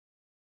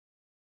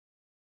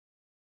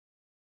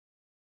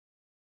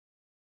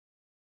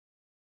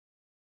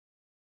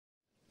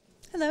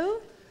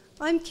Hello,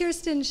 I'm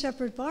Kirsten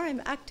Shepard-Barr.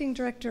 I'm acting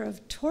director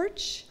of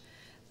Torch.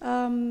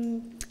 I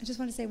just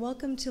want to say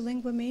welcome to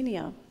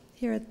Linguamania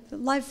here at the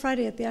Live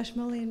Friday at the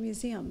Ashmolean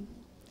Museum.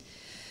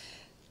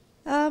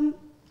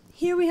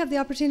 Here we have the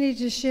opportunity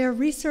to share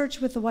research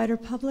with the wider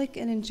public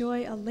and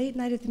enjoy a late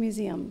night at the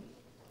museum.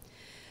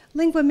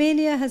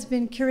 Linguamania has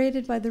been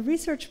curated by the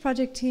research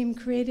project team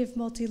Creative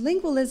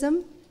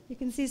Multilingualism. You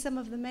can see some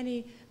of the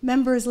many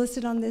members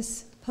listed on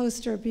this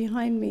poster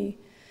behind me.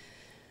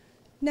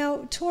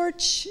 Now,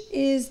 Torch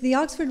is the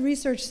Oxford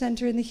Research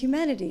Centre in the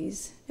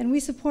humanities, and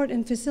we support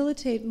and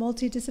facilitate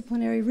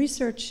multidisciplinary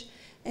research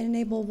and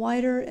enable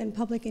wider and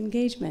public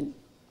engagement.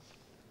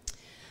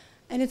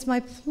 And it's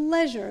my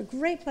pleasure, a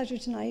great pleasure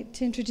tonight,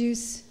 to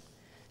introduce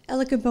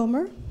Elleke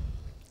Boehmer,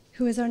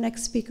 who is our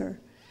next speaker.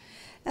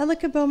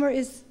 Elleke Boehmer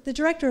is the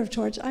director of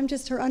Torch. I'm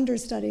just her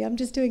understudy. I'm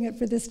just doing it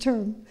for this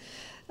term.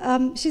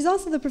 She's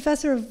also the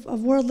professor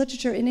of world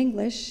literature in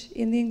English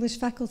in the English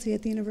faculty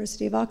at the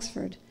University of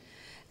Oxford,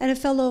 and a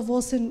fellow of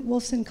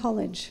Wolfson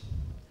College.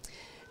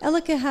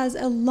 Elleke has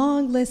a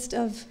long list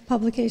of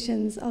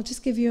publications. I'll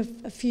just give you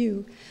a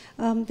few.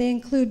 They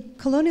include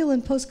colonial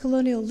and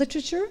post-colonial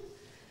literature,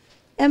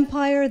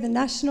 Empire, the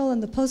National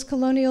and the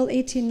Post-Colonial,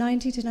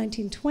 1890 to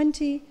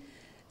 1920,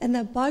 and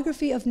the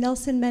biography of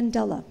Nelson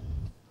Mandela.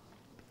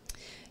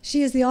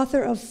 She is the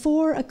author of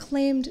 4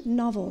 acclaimed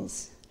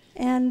novels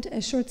and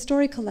a short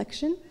story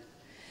collection.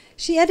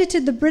 She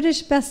edited the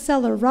British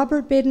bestseller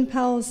Robert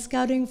Baden-Powell's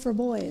Scouting for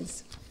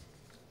Boys.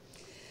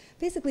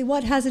 Basically,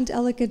 what hasn't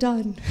Elleke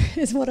done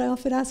is what I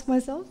often ask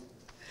myself.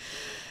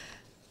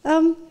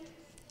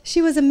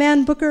 She was a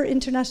Man Booker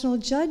International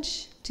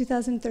Judge,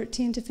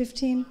 2013 to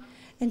 15,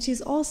 and she's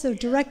also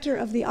director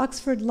of the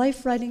Oxford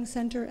Life Writing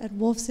Center at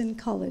Wolfson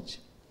College.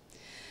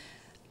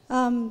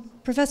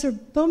 Professor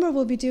Boehmer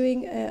will be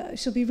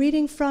she'll be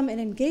reading from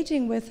and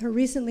engaging with her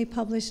recently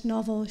published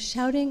novel,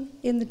 Shouting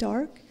in the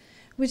Dark,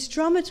 which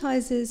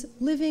dramatizes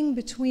living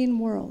between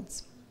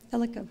worlds.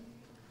 Elleke.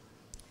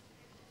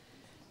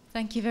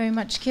 Thank you very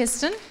much,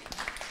 Kirsten.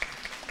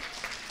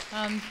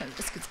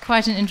 It's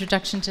quite an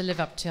introduction to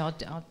live up to.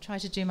 I'll try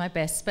to do my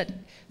best. But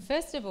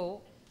first of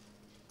all,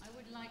 I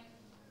would like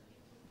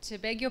to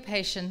beg your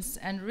patience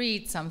and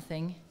read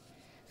something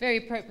very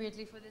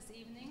appropriately for this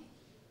evening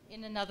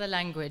in another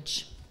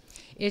language.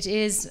 It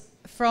is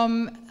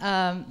from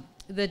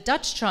the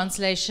Dutch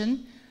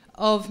translation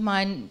of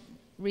my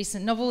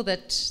recent novel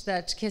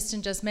that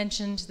Kirsten just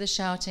mentioned, The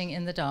Shouting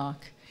in the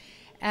Dark.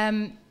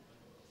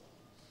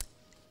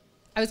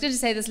 I was going to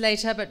say this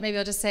later, but maybe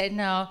I'll just say it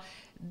now.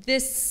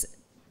 This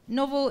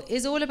novel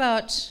is all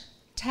about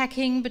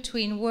tacking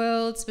between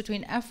worlds,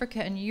 between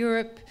Africa and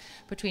Europe,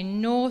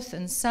 between North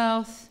and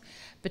South,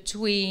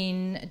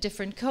 between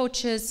different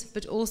cultures,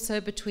 but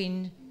also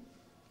between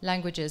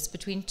languages,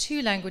 between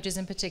 2 languages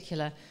in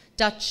particular,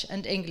 Dutch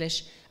and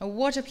English. And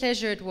what a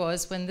pleasure it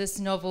was when this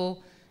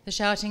novel, The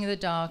Shouting in the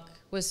Dark,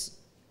 was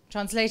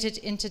translated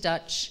into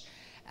Dutch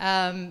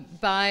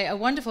by a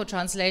wonderful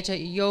translator,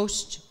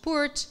 Joost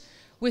Poort,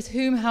 with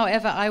whom,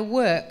 however, I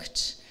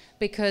worked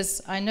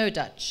because I know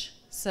Dutch.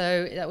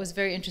 So that was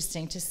very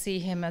interesting to see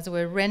him, as it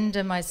were,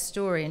 render my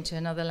story into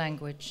another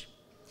language.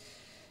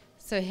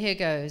 So here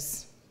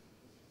goes.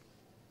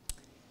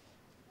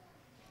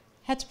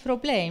 Het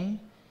probleem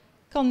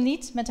kan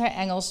niet met haar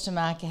Engels te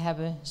maken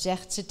hebben,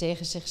 zegt ze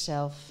tegen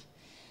zichzelf.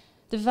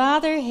 De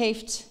vader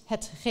heeft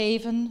het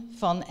geven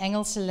van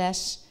Engelse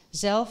les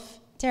zelf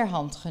ter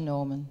hand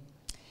genomen.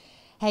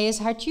 Hij is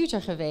haar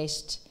tutor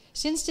geweest,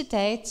 sinds de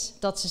tijd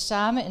dat ze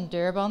samen in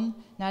Durban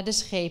naar de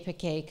schepen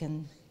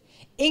keken.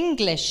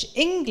 English,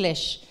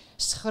 English,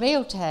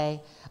 schreeuwt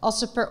hij als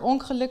ze per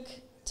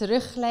ongeluk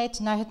terugglijdt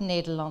naar het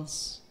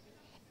Nederlands.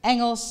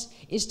 Engels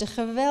is de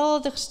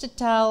geweldigste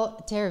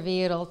taal ter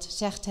wereld,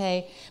 zegt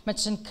hij met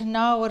zijn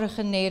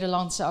knauwerige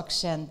Nederlandse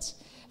accent,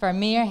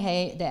 waarmee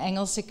hij de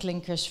Engelse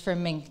klinkers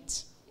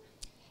verminkt.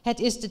 Het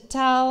is de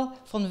taal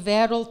van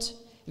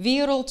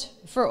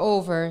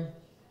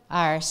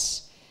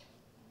wereldveroveraars.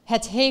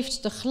 Het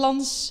heeft de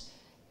glans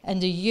en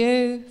de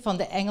jeu van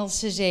de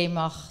Engelse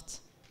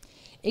zeemacht.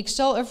 Ik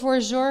zal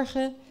ervoor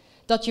zorgen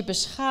dat je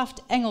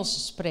beschaafd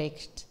Engels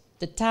spreekt,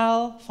 de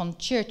taal van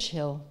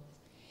Churchill.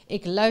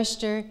 Ik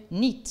luister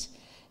niet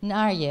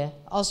naar je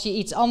als je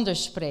iets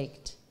anders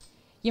spreekt.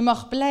 Je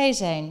mag blij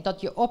zijn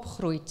dat je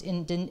opgroeit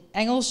in de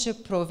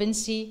Engelse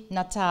provincie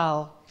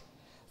Nataal.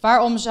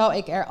 Waarom zou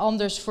ik er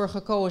anders voor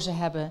gekozen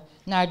hebben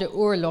na de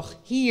oorlog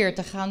hier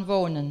te gaan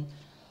wonen,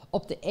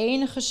 op de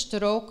enige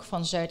strook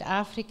van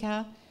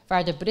Zuid-Afrika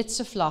waar de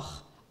Britse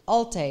vlag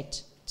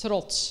altijd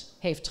trots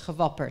heeft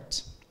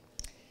gewapperd?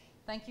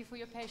 Thank you for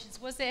your patience.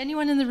 Was there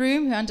anyone in the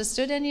room who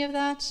understood any of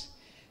that?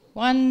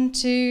 1,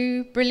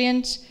 2,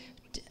 brilliant.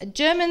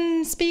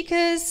 German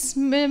speakers,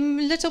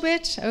 little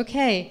bit?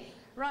 Okay,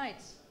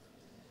 right.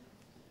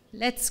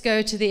 Let's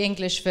go to the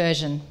English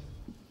version.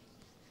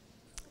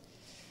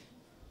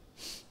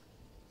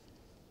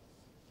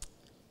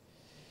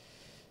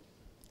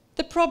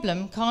 The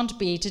problem can't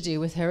be to do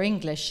with her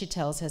English, she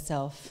tells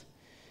herself.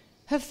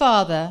 Her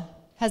father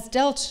has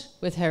dealt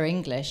with her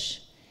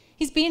English.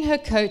 He's been her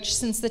coach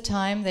since the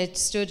time they'd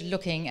stood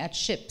looking at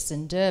ships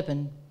in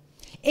Durban.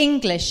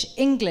 English,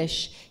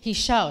 English, he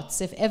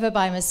shouts if ever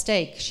by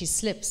mistake she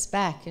slips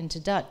back into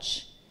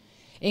Dutch.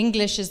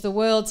 English is the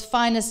world's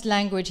finest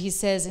language, he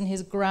says in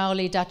his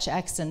growly Dutch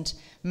accent,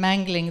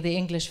 mangling the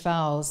English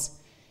vowels.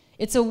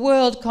 It's a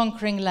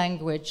world-conquering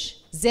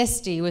language,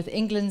 zesty with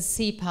England's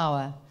sea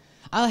power.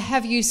 I'll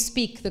have you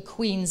speak the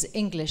Queen's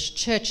English,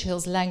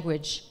 Churchill's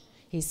language,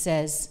 he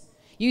says.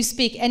 You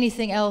speak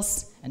anything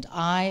else, and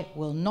I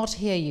will not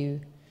hear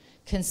you.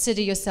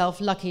 Consider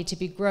yourself lucky to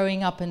be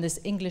growing up in this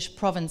English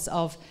province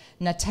of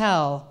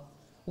Natal.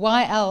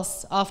 Why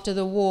else, after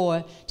the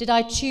war, did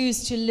I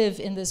choose to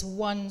live in this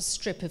one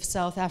strip of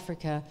South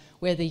Africa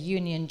where the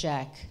Union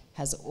Jack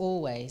has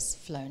always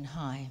flown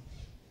high?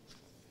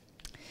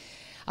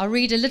 I'll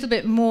read a little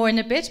bit more in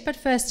a bit, but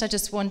first I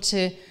just want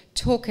to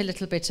talk a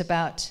little bit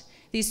about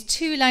these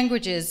two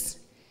languages,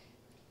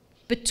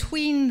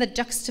 between the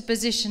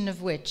juxtaposition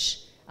of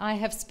which I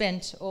have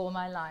spent all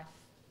my life.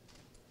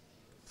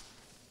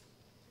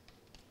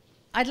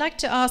 I'd like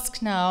to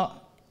ask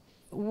now,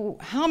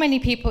 how many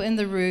people in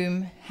the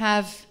room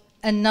have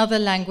another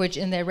language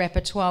in their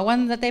repertoire,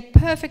 one that they're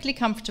perfectly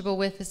comfortable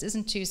with? This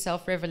isn't too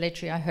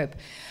self-revelatory, I hope.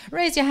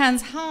 Raise your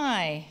hands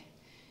high.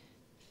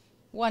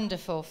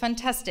 Wonderful,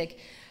 fantastic.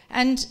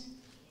 And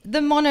the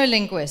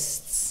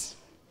monolinguists,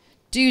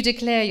 do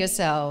declare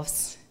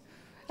yourselves.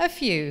 A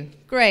few,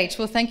 great,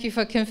 well thank you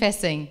for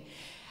confessing.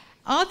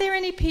 Are there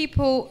any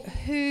people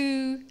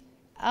who,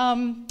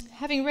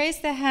 having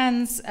raised their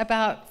hands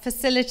about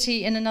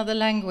facility in another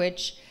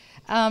language,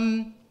 are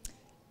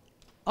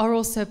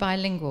also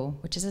bilingual,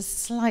 which is a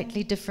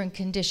slightly different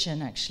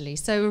condition actually?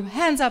 So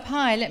hands up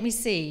high, let me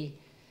see.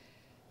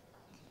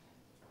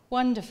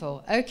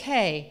 Wonderful,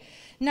 okay.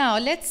 Now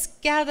let's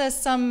gather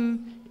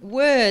some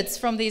words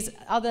from these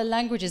other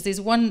languages, this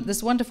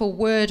wonderful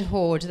word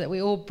hoard that we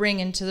all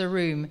bring into the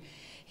room.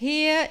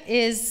 Here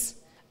is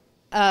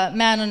a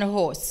man on a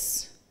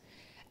horse.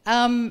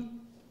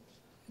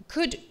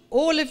 Could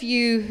all of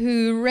you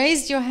who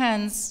raised your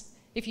hands,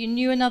 if you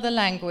knew another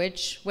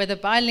language, whether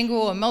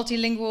bilingual or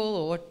multilingual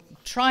or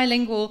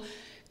trilingual,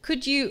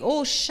 could you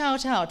all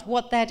shout out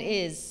what that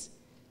is?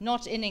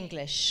 Not in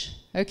English.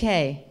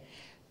 Okay.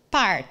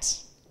 Paard.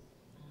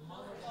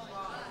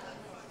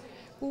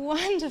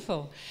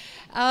 Wonderful.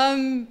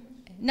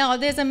 Now,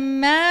 there's a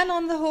man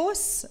on the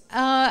horse.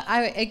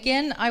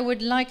 I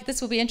would like,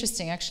 this will be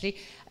interesting actually,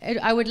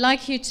 I would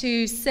like you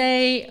to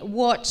say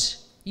what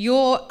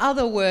your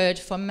other word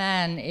for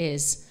man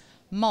is.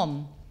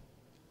 Mon.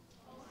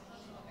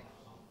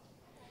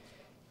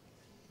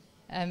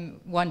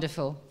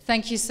 Wonderful.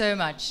 Thank you so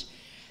much.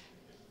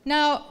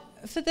 Now,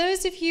 for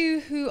those of you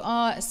who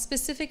are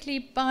specifically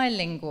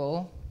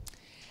bilingual,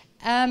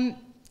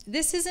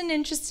 this is an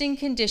interesting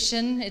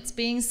condition. It's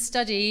being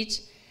studied.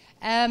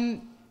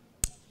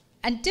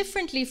 And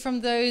differently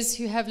from those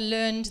who have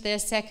learned their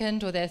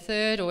second or their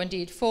third or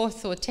indeed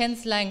fourth or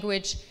 10th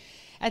language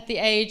at the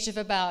age of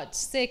about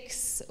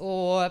 6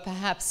 or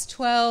perhaps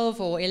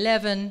 12 or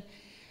 11,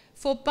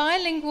 for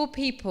bilingual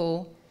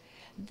people,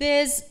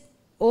 there's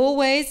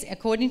always,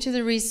 according to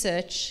the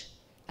research,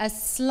 a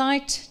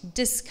slight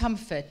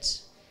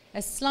discomfort,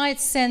 a slight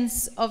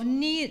sense of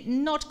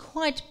not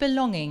quite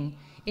belonging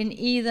in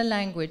either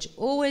language,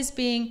 always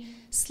being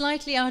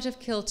slightly out of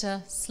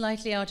kilter,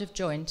 slightly out of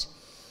joint.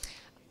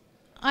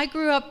 I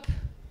grew up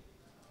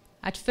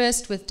at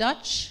first with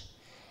Dutch,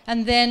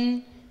 and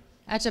then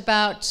at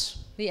about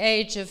the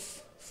age of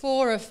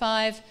 4 or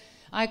 5,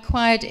 I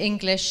acquired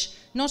English,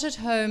 not at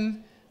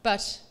home,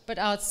 but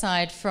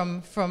outside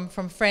from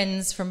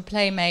friends, from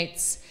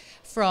playmates,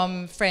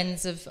 from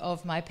friends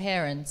of my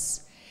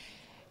parents.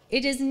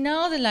 It is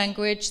now the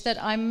language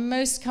that I'm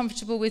most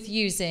comfortable with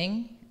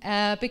using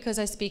because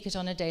I speak it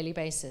on a daily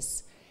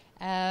basis.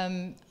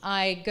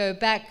 I go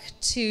back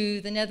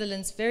to the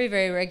Netherlands very,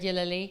 very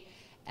regularly,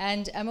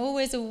 and I'm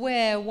always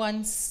aware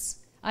once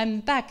I'm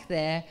back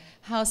there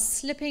how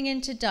slipping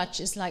into Dutch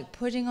is like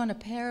putting on a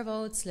pair of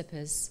old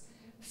slippers.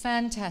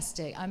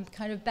 Fantastic. I'm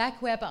kind of back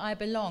where I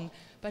belong.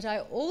 But I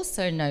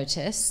also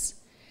notice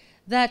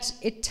that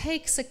it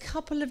takes a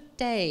couple of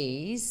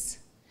days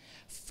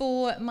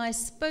for my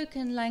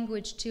spoken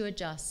language to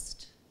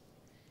adjust.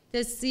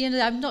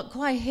 I'm not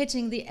quite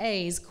hitting the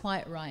A's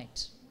quite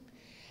right.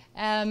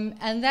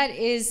 And that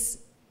is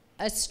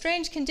a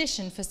strange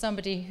condition for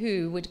somebody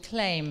who would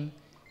claim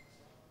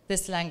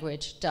this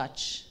language,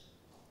 Dutch,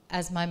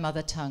 as my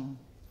mother tongue.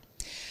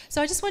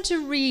 So I just want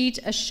to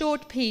read a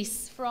short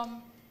piece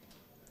from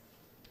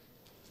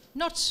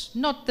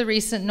not the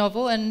recent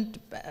novel, and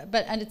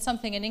it's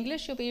something in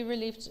English. You'll be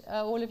relieved,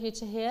 all of you,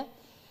 to hear,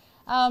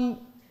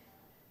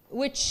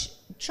 which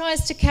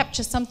tries to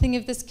capture something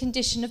of this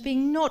condition of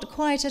being not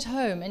quite at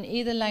home in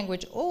either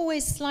language,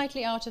 always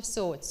slightly out of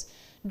sorts,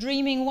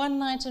 dreaming one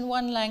night in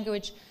one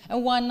language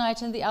and one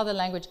night in the other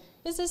language.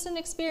 Is this an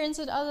experience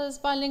that others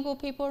bilingual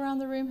people around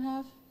the room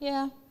have?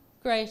 Yeah,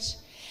 great.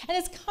 And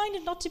it's kind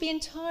of not to be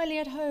entirely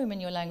at home in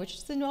your language.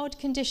 It's an odd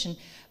condition,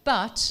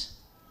 but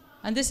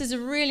and this is a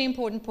really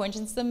important point,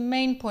 and it's the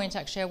main point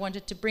actually I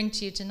wanted to bring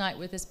to you tonight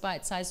with this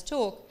bite-sized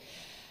talk.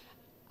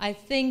 I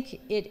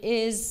think it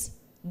is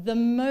the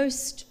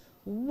most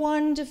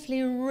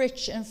wonderfully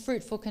rich and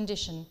fruitful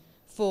condition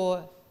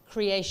for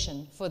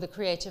creation, for the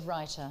creative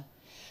writer.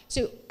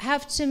 To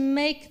have to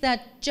make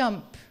that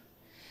jump,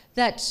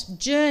 that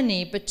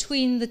journey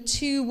between the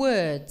two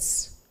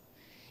words,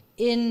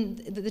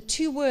 in the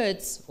two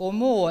words or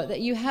more that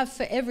you have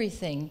for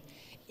everything,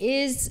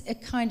 is a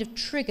kind of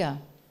trigger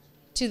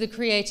to the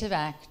creative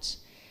act.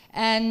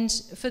 And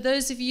for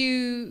those of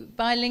you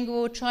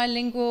bilingual,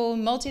 trilingual,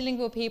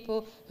 multilingual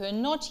people who are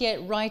not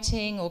yet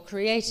writing or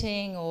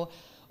creating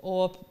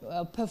or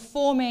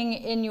performing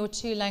in your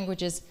two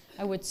languages,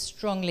 I would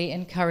strongly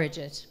encourage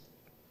it.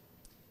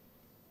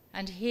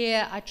 And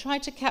here I try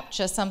to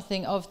capture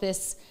something of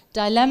this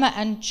dilemma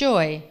and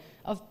joy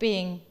of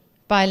being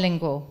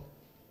bilingual.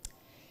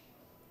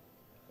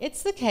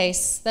 It's the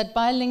case that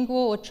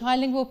bilingual or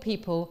trilingual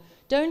people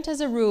don't, as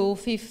a rule,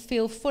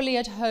 feel fully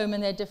at home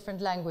in their different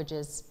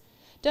languages,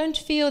 don't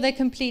feel they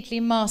completely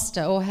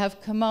master or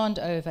have command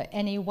over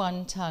any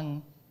one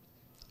tongue.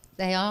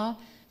 They are,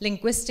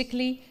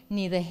 linguistically,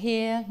 neither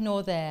here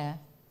nor there.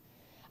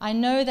 I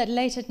know that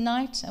late at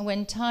night and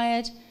when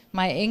tired,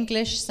 my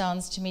English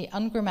sounds to me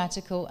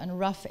ungrammatical and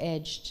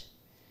rough-edged.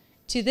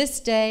 To this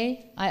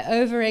day, I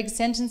over-egg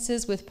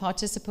sentences with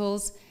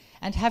participles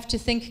and have to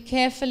think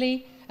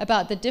carefully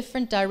about the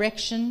different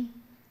direction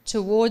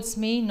towards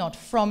me, not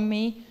from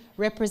me,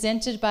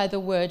 represented by the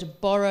word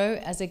borrow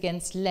as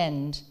against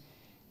lend.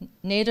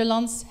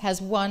 Nederlands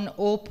has one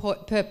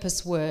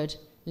all-purpose word,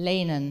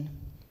 lenen.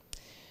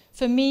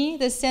 For me,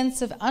 the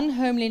sense of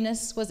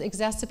unhomeliness was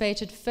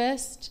exacerbated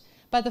first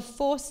by the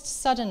forced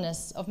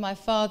suddenness of my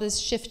father's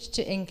shift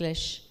to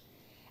English,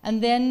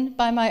 and then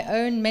by my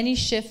own many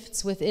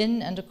shifts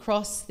within and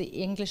across the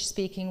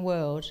English-speaking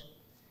world.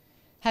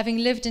 Having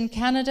lived in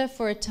Canada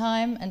for a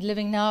time and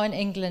living now in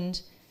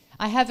England,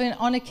 I have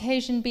on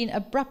occasion been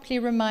abruptly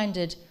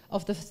reminded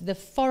of the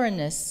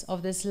foreignness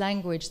of this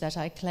language that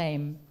I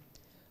claim.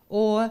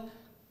 Or,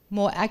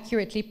 more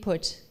accurately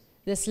put,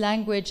 this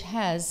language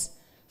has,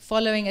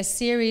 following a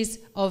series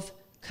of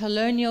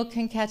colonial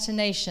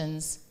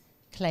concatenations,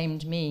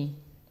 claimed me.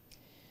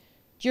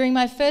 During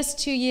my first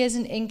 2 years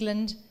in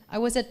England, I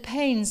was at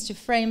pains to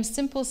frame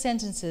simple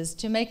sentences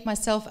to make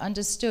myself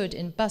understood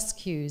in bus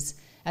queues,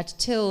 at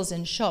tills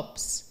in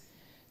shops.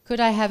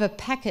 Could I have a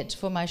packet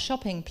for my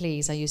shopping,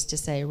 please, I used to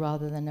say,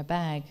 rather than a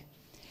bag.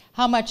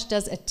 How much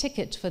does a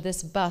ticket for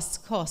this bus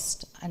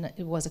cost? And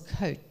it was a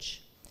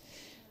coach.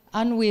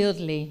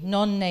 Unwieldy,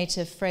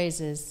 non-native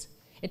phrases.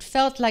 It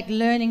felt like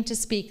learning to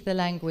speak the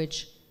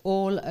language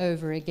all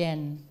over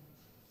again.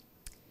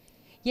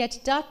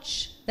 Yet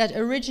Dutch, that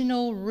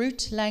original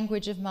root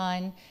language of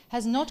mine,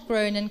 has not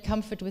grown in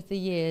comfort with the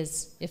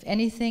years, if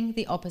anything,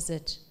 the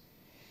opposite.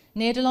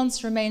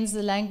 Nederlands remains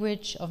the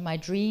language of my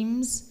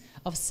dreams,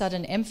 of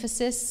sudden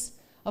emphasis,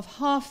 of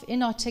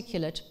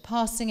half-inarticulate,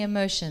 passing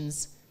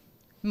emotions,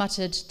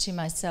 muttered to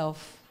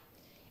myself.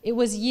 It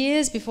was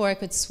years before I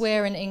could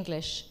swear in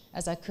English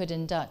as I could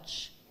in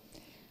Dutch.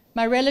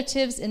 My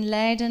relatives in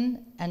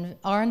Leiden and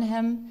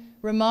Arnhem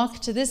remark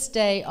to this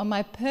day on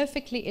my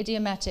perfectly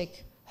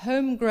idiomatic,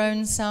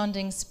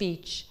 homegrown-sounding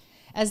speech,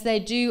 as they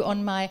do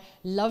on my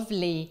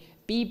lovely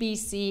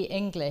BBC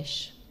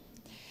English.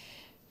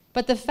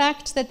 But the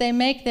fact that they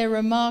make their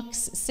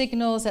remarks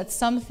signals that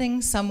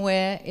something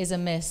somewhere is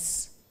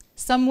amiss.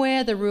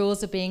 Somewhere the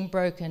rules are being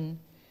broken.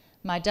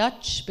 My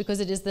Dutch,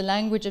 because it is the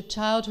language of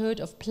childhood,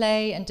 of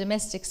play and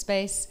domestic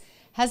space,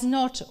 has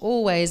not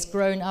always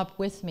grown up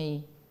with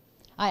me.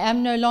 I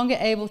am no longer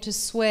able to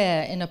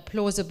swear in a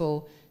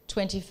plausible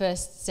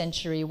 21st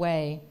century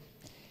way.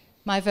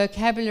 My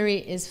vocabulary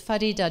is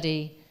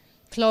fuddy-duddy,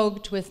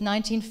 clogged with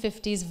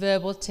 1950s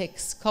verbal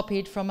tics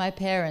copied from my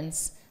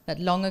parents that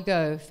long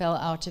ago fell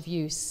out of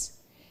use.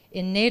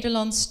 In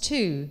Nederlands,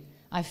 too,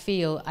 I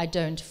feel I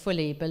don't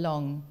fully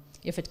belong.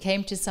 If it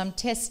came to some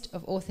test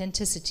of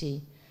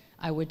authenticity,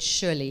 I would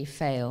surely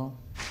fail.